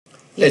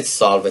Let's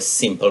solve a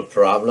simple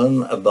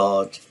problem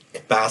about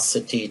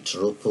capacity,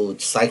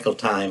 throughput, cycle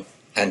time,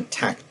 and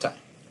takt time.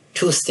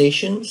 Two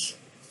stations.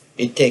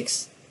 It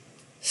takes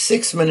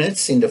 6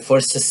 minutes in the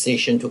first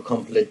station to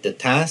complete the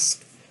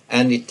task,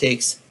 and it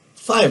takes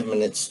 5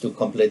 minutes to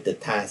complete the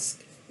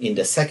task in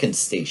the second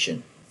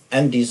station.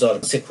 And these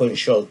are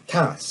sequential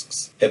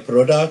tasks. A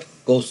product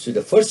goes to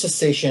the first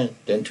station,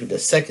 then to the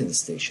second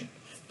station.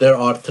 There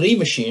are 3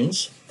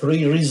 machines,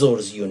 3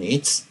 resource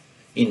units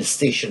in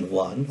station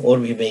 1, or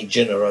we may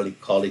generally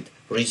call it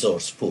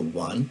resource pool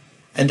 1.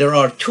 And there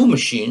are 2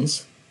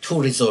 machines,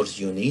 2 resource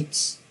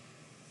units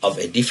of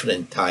a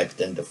different type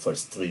than the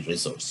first 3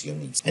 resource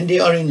units. And they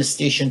are in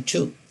station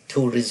 2.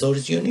 2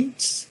 resource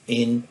units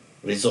in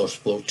resource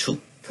pool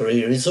 2.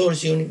 3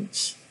 resource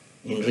units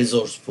in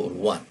resource pool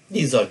 1.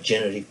 These are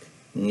generic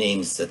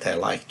names that I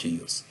like to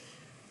use.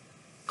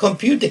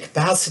 Compute the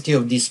capacity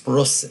of this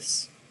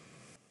process.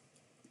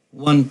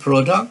 1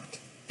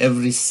 product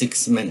every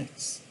 6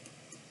 minutes.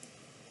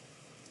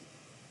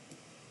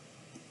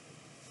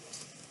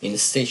 In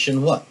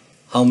station 1,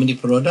 how many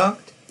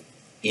product?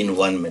 In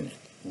 1 minute.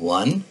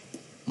 1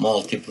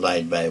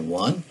 multiplied by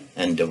 1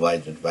 and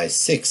divided by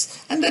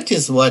 6. And that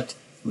is what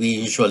we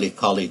usually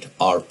call it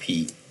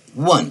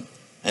RP1.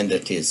 And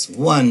that is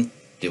 1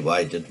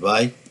 divided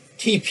by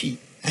TP.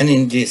 And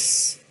in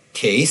this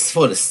case,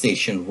 for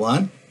station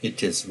 1,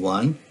 it is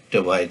 1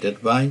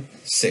 divided by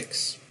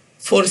 6.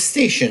 For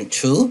station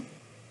 2,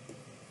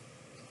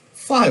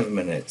 5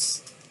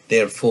 minutes.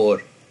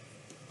 Therefore,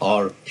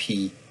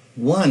 RP1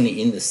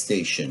 in the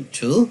station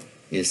 2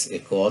 is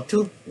equal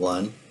to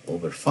 1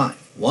 over 5.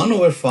 1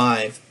 over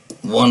 5,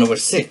 1 over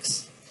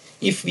 6.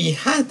 If we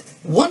had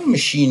 1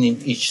 machine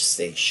in each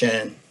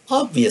station,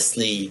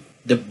 obviously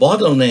the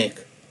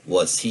bottleneck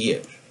was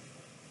here,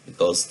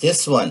 because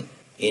this one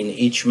in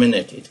each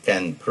minute it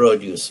can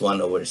produce 1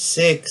 over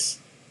 6,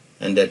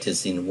 and that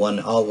is in 1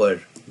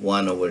 hour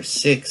 1 over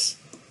 6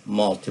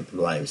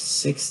 multiplied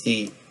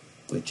 60,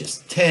 which is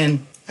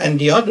 10. And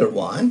the other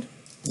one,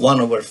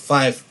 1 over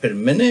 5 per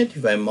minute,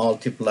 if I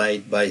multiply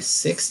it by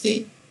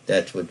 60,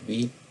 that would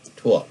be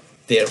 12.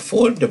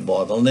 Therefore, the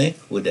bottleneck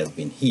would have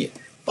been here.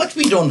 But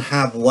we don't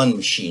have 1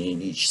 machine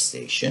in each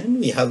station.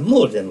 We have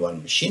more than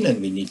 1 machine,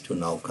 and we need to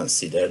now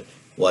consider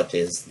what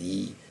is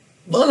the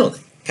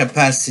bottleneck.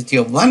 Capacity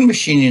of 1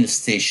 machine in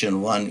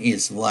station 1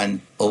 is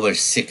 1 over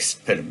 6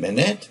 per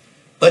minute,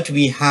 but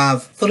we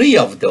have 3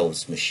 of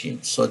those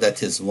machines. So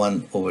that is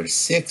 1 over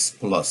 6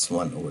 plus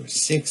 1 over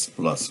 6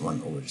 plus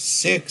 1 over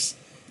 6,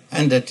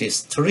 and that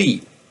is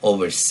 3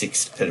 over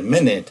 6 per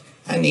minute.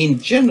 And in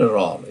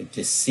general, it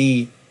is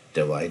C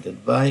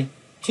divided by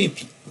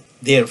TP.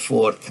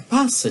 Therefore,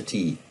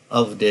 capacity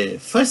of the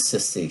first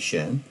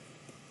station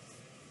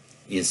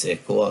is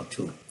equal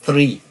to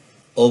 3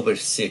 over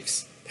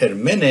 6 per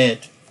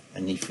minute,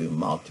 and if you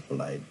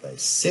multiply it by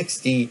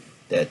 60,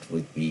 that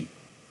would be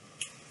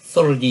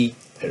 30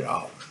 per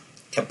hour.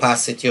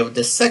 Capacity of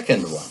the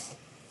second one,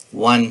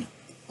 1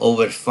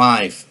 over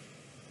 5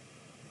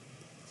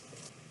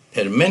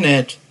 per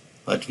minute,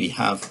 but we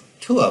have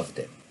 2 of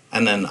them,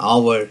 and an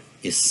hour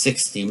is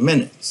 60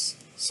 minutes.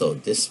 So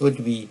this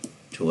would be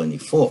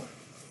 24.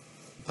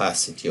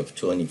 Capacity of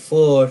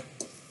 24,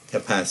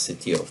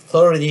 capacity of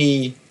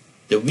 30.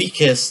 The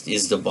weakest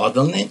is the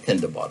bottleneck,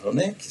 and the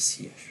bottleneck is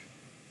here.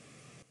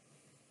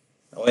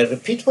 Now I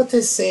repeat what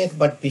I said,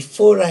 but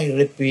before I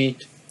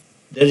repeat,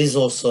 there is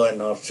also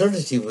an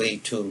alternative way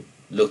to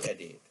look at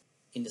it.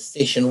 In the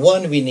station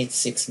 1, we need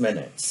 6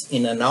 minutes.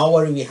 In an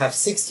hour, we have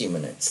 60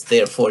 minutes.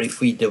 Therefore, if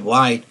we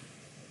divide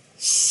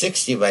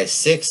 60 by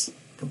 6,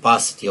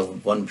 capacity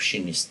of 1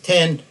 machine is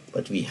 10,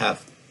 but we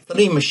have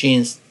 3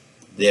 machines,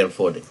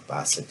 therefore the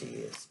capacity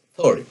is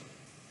 30.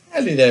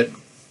 A little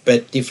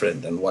bit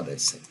different than what I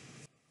said.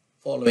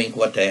 Following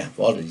what I have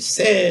already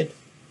said,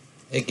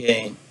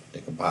 again,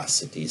 the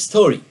capacity is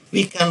 30.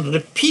 We can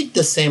repeat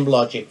the same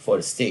logic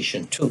for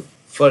station 2.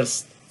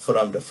 First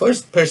from the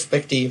first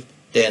perspective,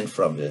 then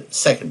from the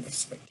second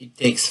perspective. It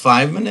takes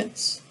 5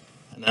 minutes,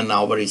 and an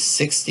hour is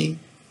 60.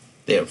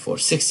 Therefore,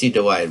 60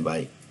 divided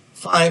by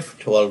 5,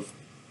 12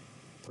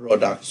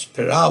 products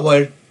per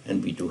hour,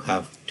 and we do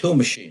have 2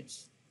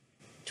 machines.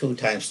 2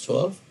 times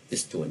 12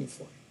 is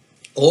 24.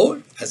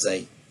 Or, as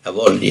I have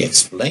already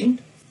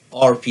explained,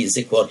 RP is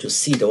equal to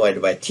C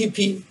divided by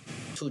TP,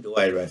 2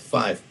 divided by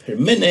 5 per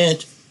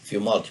minute. If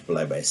you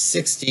multiply by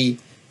 60,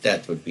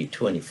 that would be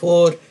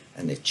 24,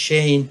 and the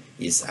chain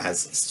is as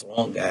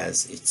strong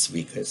as its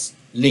weakest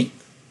link.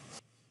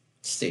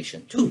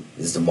 Station 2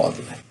 is the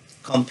bottleneck.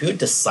 Compute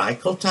the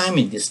cycle time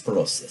in this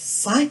process.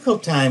 Cycle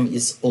time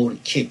is our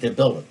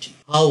capability.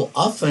 How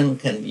often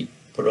can we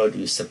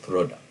produce a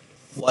product?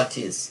 What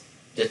is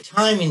the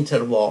time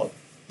interval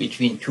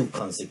between 2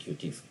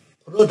 consecutive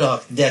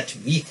products that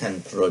we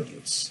can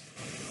produce?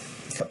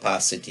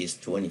 Capacity is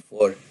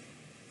 24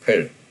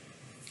 per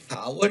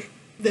hour.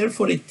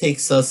 Therefore, it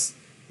takes us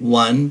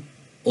 1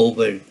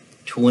 over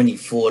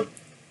 24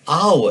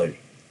 hours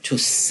to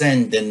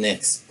send the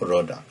next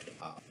product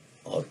out,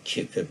 or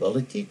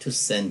capability to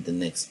send the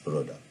next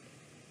product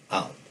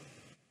out.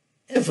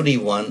 every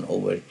 1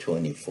 over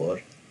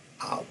 24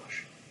 hours.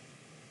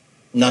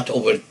 Not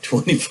over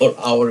 24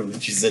 hours,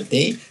 which is a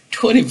day,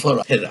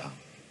 24 per hour.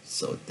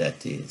 So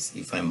that is,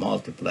 if I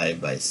multiply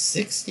by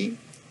 60,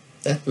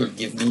 that will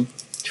give me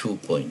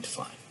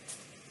 2.5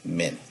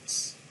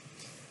 minutes.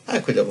 I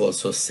could have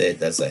also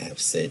said, as I have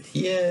said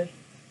here,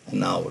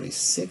 an hour is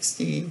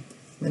 60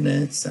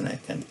 minutes, and I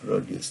can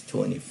produce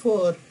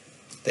 24.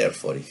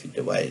 Therefore, if you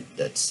divide,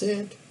 that's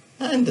it.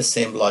 And the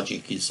same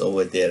logic is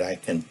over there. I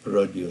can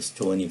produce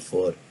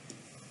 24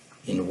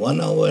 in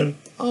 1 hour.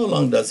 How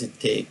long does it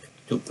take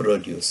to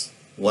produce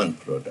one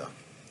product?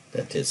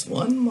 That is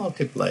 1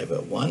 multiplied by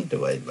 1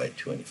 divided by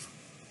 24.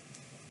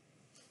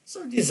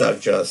 So these are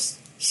just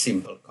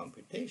simple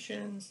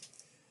computations.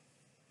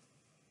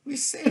 We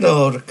said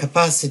our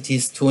capacity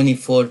is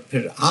 24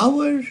 per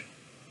hour.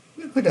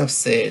 We could have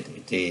said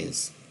it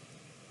is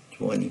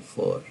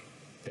 24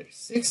 per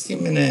 60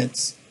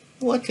 minutes.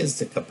 What is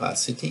the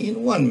capacity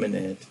in 1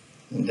 minute?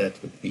 And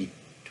that would be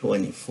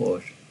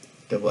 24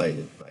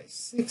 divided by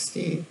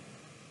 60,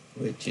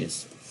 which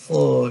is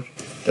 4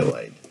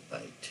 divided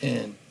by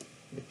 10,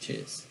 which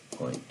is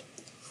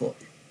 0.4.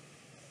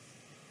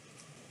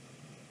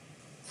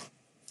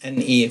 And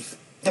if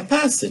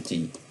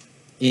capacity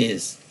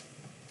is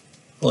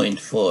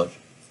 0.4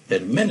 per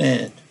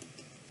minute,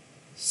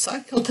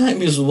 cycle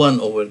time is 1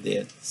 over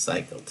there.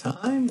 Cycle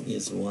time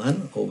is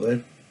 1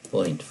 over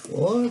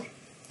 0.4,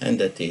 and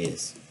that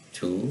is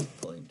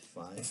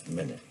 2.5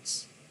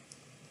 minutes.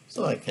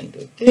 So I can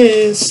do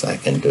this, I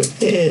can do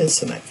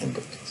this, and I can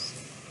do this.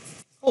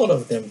 All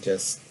of them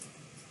just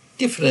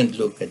different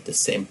look at the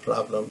same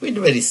problem with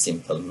very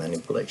simple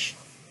manipulation.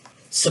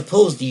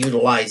 Suppose the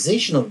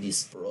utilization of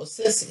this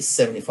process is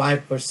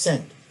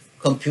 75%.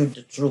 Compute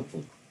the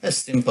throughput. A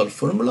simple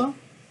formula.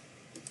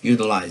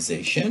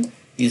 Utilization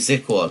is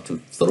equal to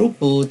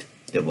throughput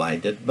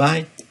divided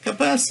by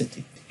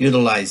capacity.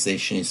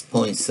 Utilization is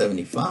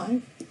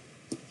 0.75.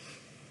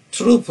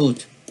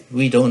 Throughput,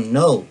 we don't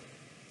know,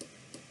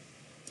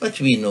 but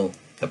we know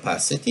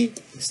capacity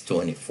is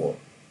 24.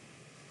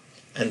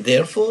 And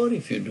therefore,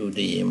 if you do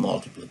the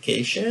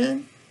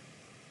multiplication,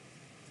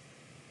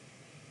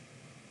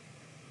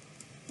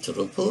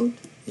 throughput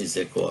is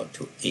equal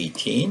to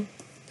 18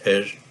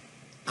 per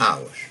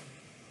hour.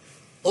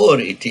 Or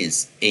it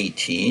is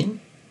 18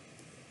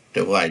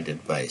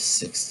 divided by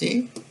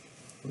 60,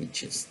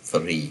 which is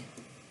 3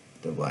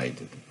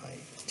 divided by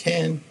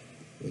 10,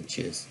 which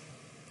is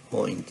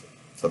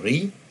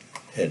 0.3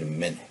 per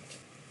minute.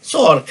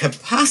 So our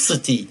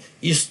capacity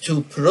is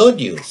to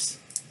produce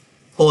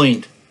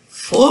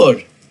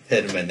 0.4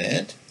 per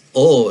minute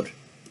or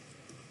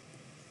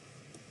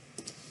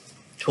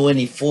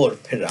 24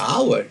 per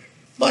hour,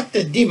 but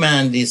the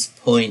demand is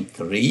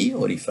 0.3,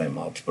 or if I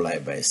multiply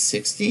by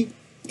 60,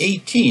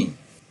 18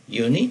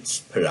 units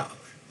per hour.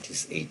 It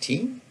is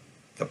 18,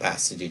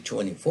 capacity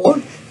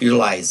 24,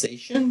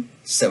 utilization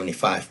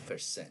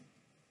 75%.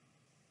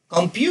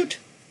 Compute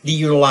the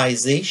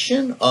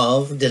utilization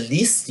of the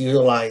least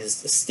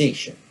utilized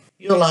station.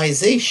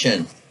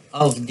 Utilization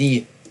of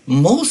the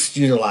most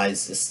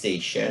utilized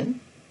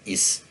station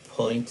is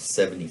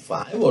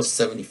 0.75 or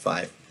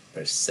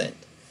 75%.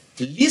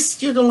 The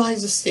least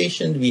utilized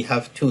station, we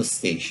have two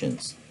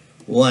stations.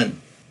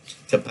 One,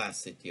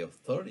 capacity of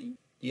 30.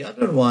 The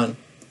other one,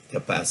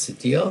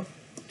 capacity of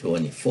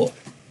 24.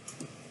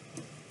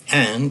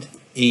 And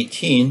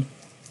 18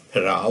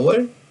 per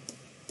hour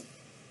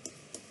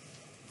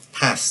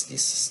past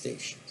these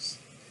stations.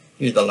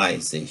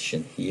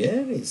 Utilization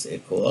here is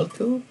equal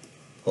to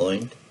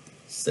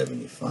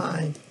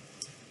 0.75.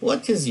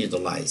 What is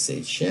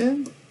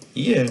utilization?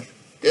 Here,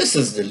 this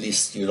is the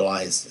least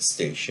utilized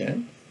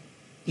station.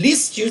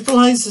 Least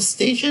utilized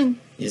station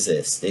is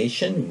a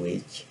station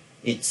which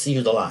its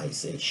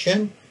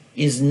utilization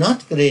is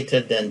not greater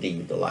than the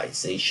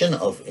utilization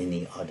of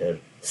any other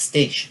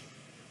station.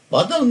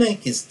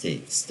 Bottleneck is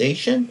the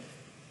station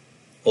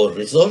or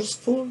resource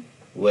pool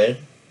where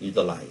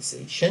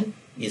utilization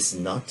is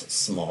not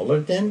smaller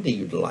than the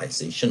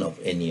utilization of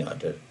any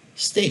other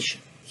station.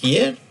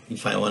 Here,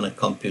 if I want to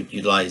compute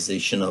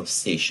utilization of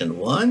station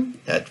 1,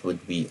 that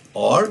would be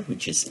R,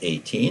 which is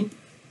 18,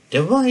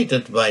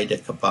 divided by the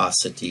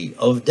capacity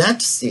of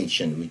that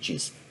station, which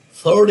is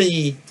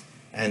 30,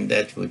 and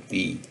that would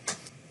be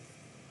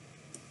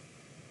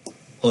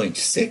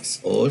 0.6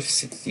 or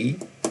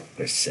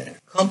 60%.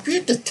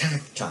 Compute the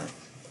takt time.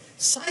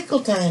 Cycle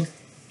time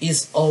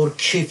is our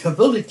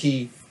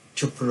capability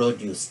to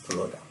produce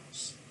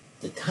products.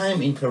 The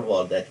time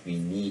interval that we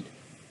need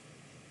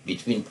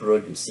between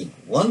producing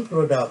one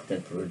product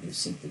and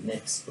producing the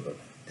next product.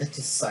 That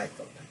is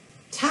cycle time.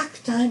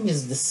 Takt time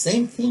is the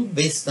same thing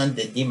based on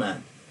the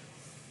demand.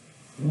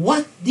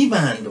 What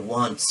demand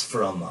wants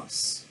from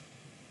us?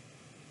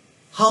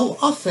 How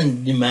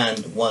often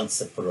demand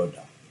wants a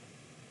product?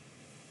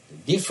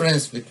 The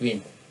difference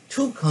between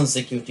two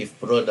consecutive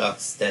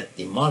products that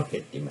the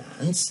market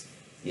demands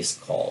is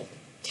called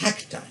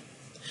takt time.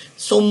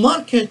 So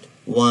market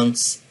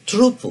wants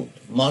throughput.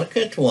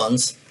 Market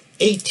wants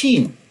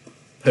 18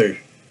 per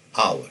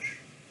hour.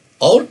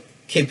 Our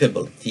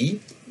capability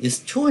is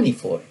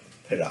 24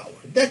 per hour.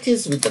 That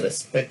is with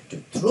respect to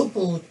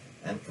throughput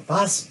and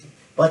capacity.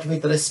 But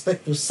with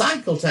respect to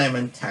cycle time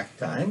and takt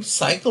time,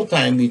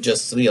 we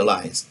just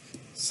realized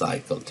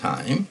cycle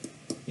time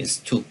is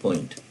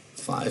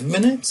 2.5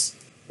 minutes.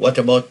 What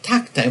about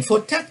takt time? For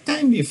takt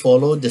time, we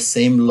follow the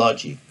same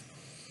logic.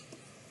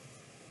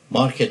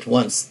 Market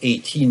wants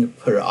 18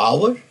 per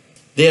hour.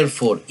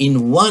 Therefore,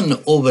 in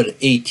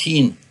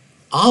 1/18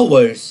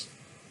 hours,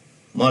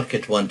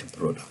 market wants a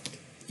product.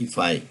 If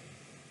I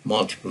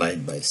multiply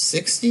it by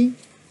 60,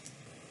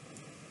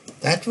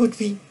 that would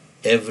be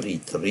every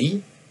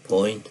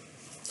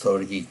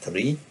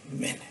 3.33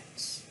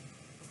 minutes.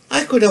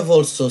 I could have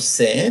also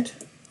said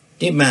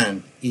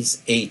demand is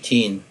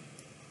 18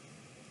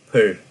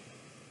 per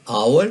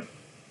hour.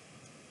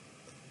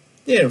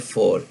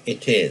 Therefore,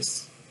 it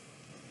is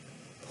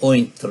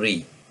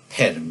 0.3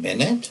 per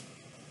minute.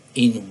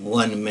 In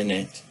 1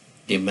 minute,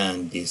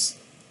 demand is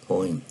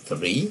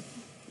 0.3.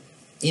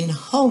 In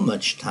how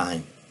much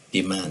time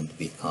demand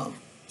become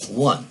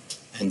 1?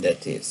 And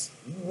that is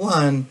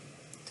 1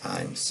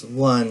 times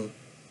 1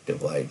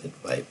 divided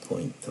by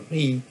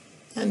 0.3,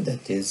 and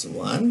that is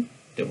 1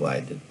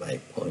 divided by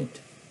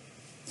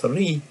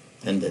 0.3,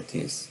 and that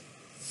is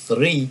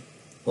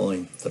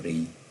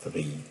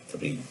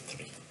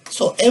 3.3333.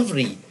 So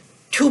every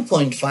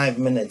 2.5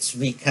 minutes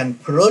we can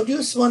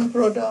produce one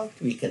product,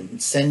 we can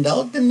send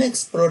out the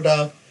next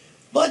product,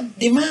 but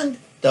demand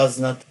does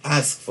not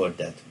ask for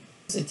that.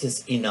 It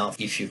is enough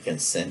if you can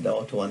send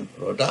out one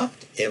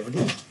product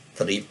every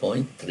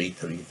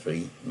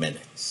 3.333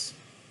 minutes.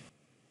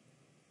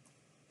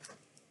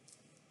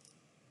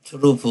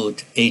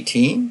 Throughput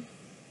 18,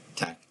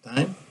 takt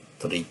time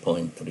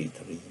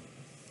 3.33,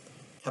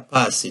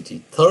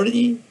 capacity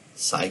 30,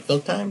 cycle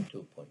time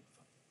 2.5.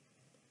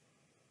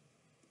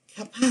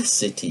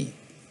 Capacity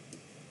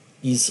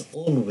is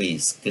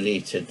always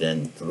greater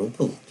than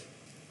throughput,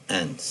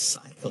 and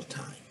cycle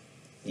time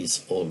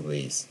is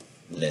always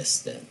less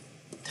than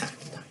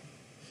takt time,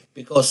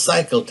 because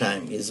cycle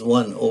time is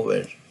 1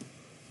 over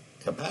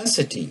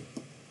capacity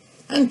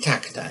and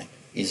takt time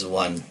is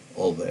 1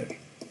 over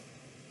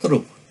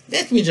throughput.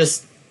 Let me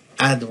just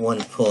add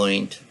one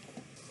point.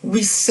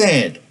 We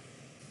said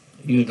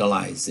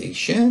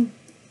utilization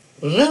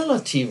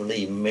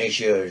relatively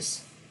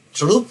measures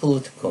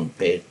throughput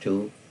compared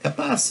to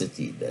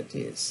capacity, that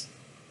is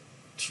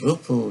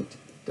throughput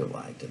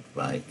divided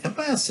by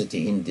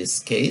capacity. In this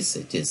case,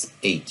 it is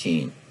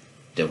 18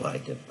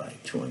 divided by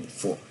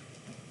 24,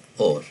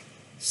 or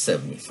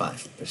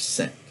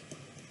 75%.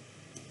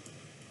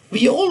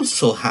 We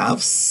also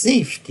have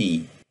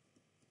safety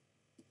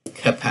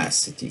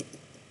capacity,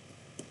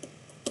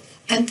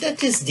 and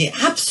that is the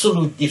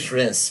absolute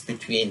difference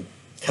between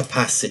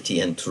capacity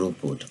and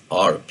throughput,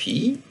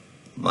 RP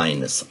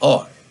minus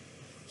R.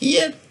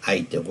 Here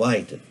I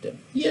divided them.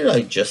 Here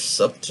I just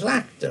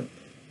subtract them.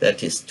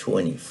 That is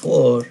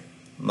 24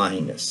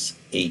 minus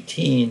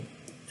 18,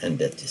 and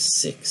that is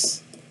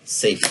 6.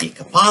 Safety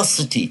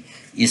capacity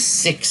is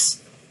 6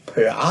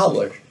 per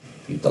hour.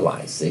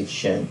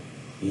 Utilization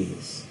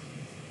is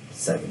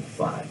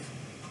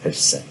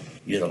 75%.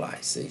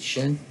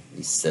 Utilization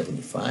is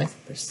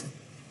 75%.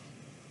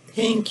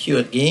 Thank you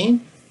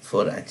again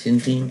for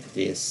attending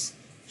this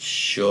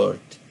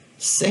short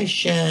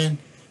session.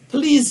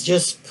 Please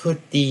just put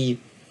the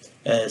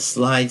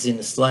slides in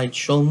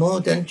slideshow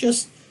mode and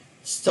just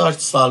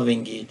start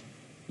solving it.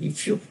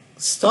 If you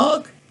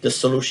stuck, the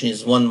solution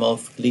is one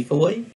mouse click away.